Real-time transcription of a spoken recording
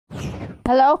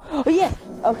Hello? Oh yes.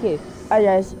 Okay. Alright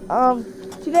guys.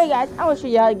 Today guys, I'm gonna show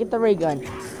you how to get the ray gun.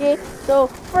 Okay. So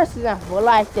first example,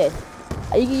 like this.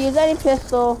 You can use any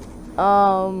pistol.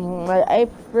 I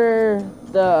prefer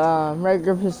the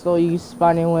regular pistol you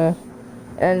spawn in with,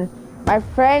 and my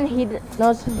friend he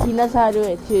knows how to do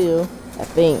it too. I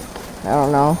think. I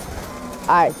don't know.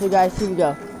 Alright. So guys, here we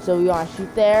go. So we want to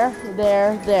shoot there,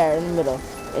 there in the middle,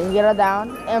 and get it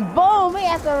down, and boom! We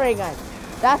got the ray gun.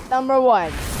 That's number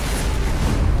one.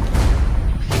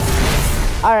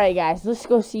 Alright guys, let's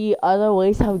go see other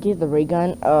ways how to get the ray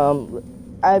gun.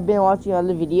 I've been watching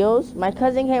other videos. My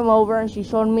cousin came over and she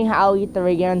showed me how to get the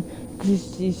ray gun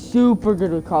because she's super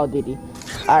good with Call of Duty.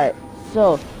 Alright,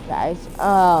 so guys,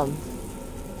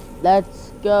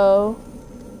 let's go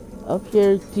up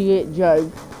here to get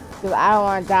drugs because I don't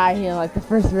want to die here like the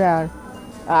first round.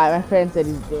 Alright, my friend said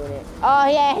he's doing it. Oh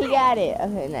yeah, he got it.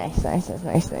 Okay, nice.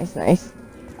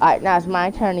 Alright, now it's my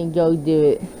turn to go do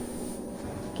it.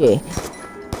 Okay.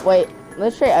 Wait,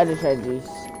 let's try other strategies.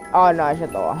 Oh no, I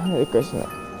shot the wall.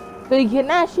 So you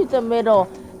cannot shoot the middle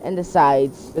and the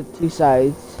sides, the two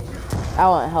sides. That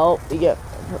won't help. You get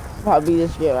probably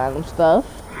just get random stuff.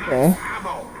 Okay.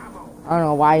 I don't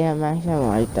know why you have max ammo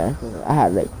right there. Cause I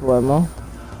had like 4 ammo.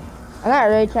 I'm not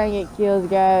really trying to get kills,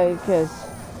 guys, because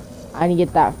I need to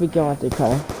get that freaking what they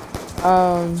call.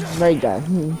 Ray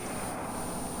gun.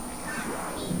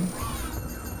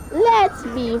 Let's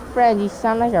be friends. You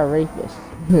sound like a rapist.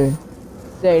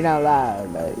 Saying out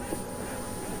loud, like,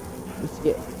 let's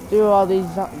get through all these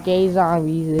gay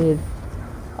zombies, dude.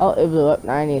 Oh, it blew up.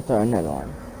 Now I need to throw another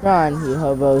one. Run, you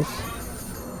hobos.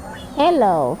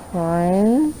 Hello,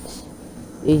 friends.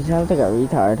 You sound like a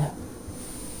retard.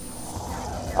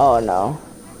 Oh no.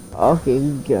 Okay,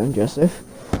 you get him, Joseph.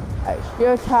 Alright,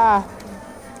 still time.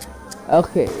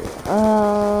 Okay,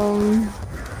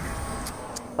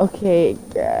 Okay.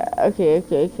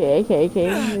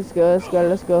 Let's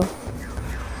go.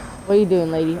 What are you doing,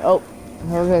 lady? Oh,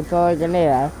 we're gonna throw a grenade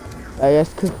out. I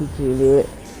guess Cookie can do it.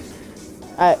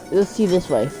 Alright, let's see this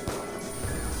way.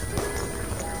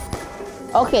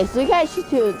 Okay, so you can't shoot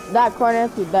to that corner,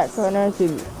 to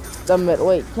the middle.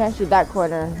 Wait, can't shoot that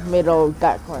corner, middle,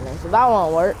 that corner. So that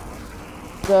won't work.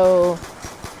 So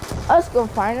let's go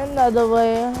find another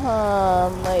way.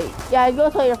 Like, yeah, go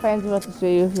tell your friends about this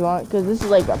video if you want, because this is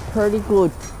like a pretty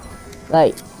cool,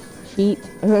 like, cheat,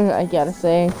 I gotta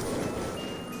say.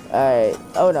 Alright,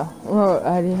 oh no, I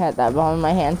already had that bomb in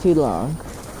my hand too long.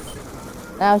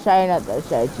 Now try another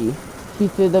strategy.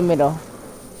 Shoot through the middle.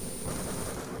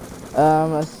 I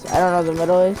don't know what the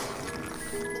middle is.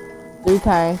 3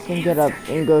 times and get up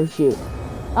and go shoot.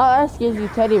 Oh, that gives you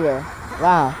teddy bear.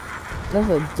 Wow. That's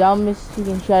the dumbest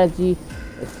freaking strategy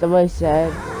that somebody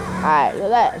said. Alright, so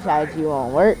that strategy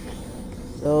won't work.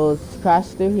 So let's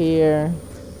cross through here.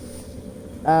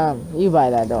 You buy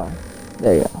that door.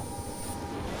 There you go.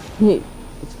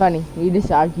 It's funny. We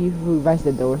just argue who buys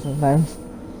the door sometimes.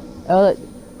 Oh look,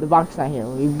 the box not here.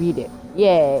 We beat it.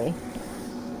 Yay.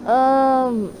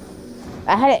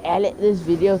 I had to edit this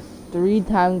video 3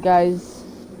 times, guys,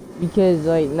 because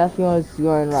like nothing was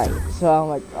going right. So I'm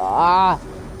like, ah.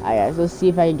 Alright guys, let's see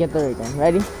if I can get the ray gun.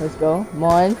 Ready? Let's go.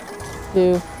 1,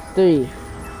 2, 3.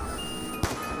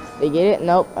 They get it?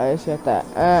 Nope. I just got that.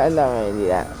 I don't really need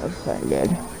that. That's not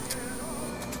good.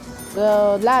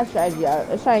 So last strategy, I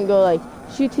was trying to go like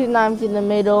shoot 2 knives in the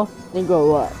middle, then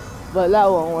go up. But that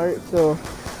won't work. So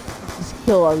just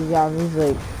kill all the zombies,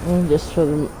 like just for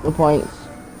the points.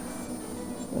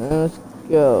 Let's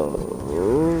go.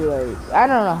 Like I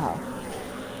don't know how.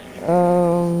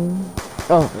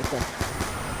 Oh, okay.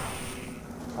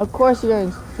 Of course you're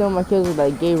gonna steal my kills with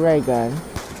that gay ray gun.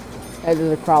 Head to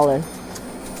the crawler.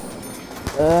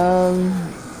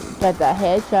 Got that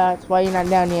headshots. Why you're not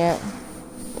down yet?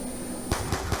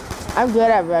 I'm good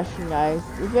at rushing, guys.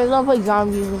 If you guys want to play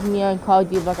zombies with me on Call of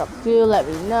Duty Black Ops 2, let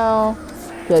me know.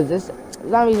 Because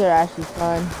zombies are actually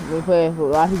fun. We play with a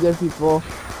lot of good people.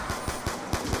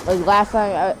 Like last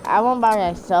time, I went by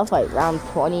myself like round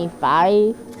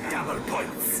 25.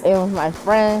 And with my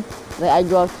friend. Like I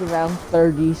go up to around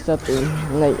 30 something.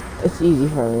 Like it's easy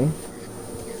for me.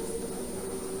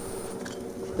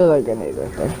 Still a grenade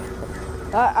right there.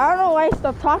 I don't know why I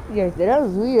stopped talking right there. That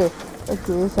was weird.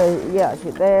 Okay, so yeah,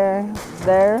 shit there.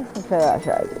 Okay, that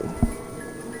strategy.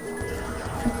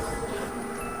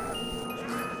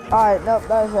 Alright, nope,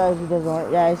 that strategy doesn't work,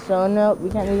 guys. So nope, we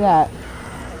can't do that.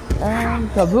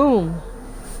 Kaboom.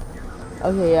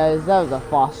 Okay, guys, that was a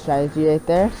false strategy right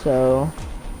there. So.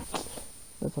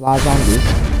 That's a lot of zombies.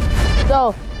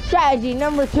 So, strategy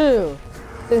number 2.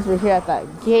 Since we're here at that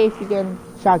gay freaking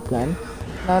shotgun.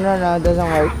 No, it doesn't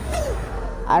work.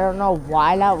 I don't know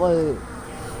why that was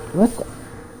What the?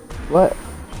 What?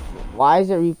 Why is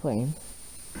it replaying?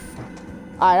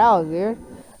 Alright, that was weird.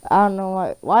 I don't know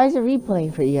why. Why is it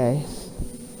replaying for you guys?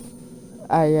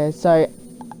 Alright, guys, sorry.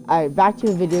 Alright, back to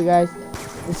the video, guys.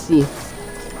 Let's see.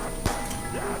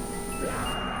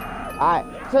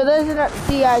 Alright, so there's another.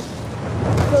 See, guys.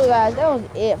 So, guys, that was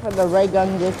it for the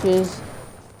Raygun glitches.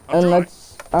 And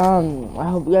let's, I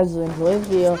hope you guys enjoy this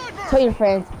video. Tell your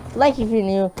friends, like if you're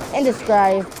new, and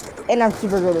subscribe. And I'm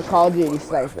super good at Call of Duty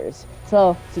snipers.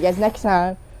 So, see you guys next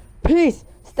time. Peace.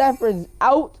 Snipers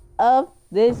out of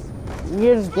this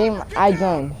weird game I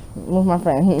joined with my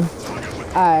friend.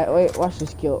 Alright, wait, watch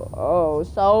this kill. Oh,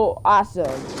 so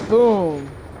awesome. Boom.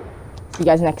 See you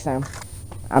guys next time.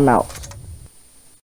 I'm out.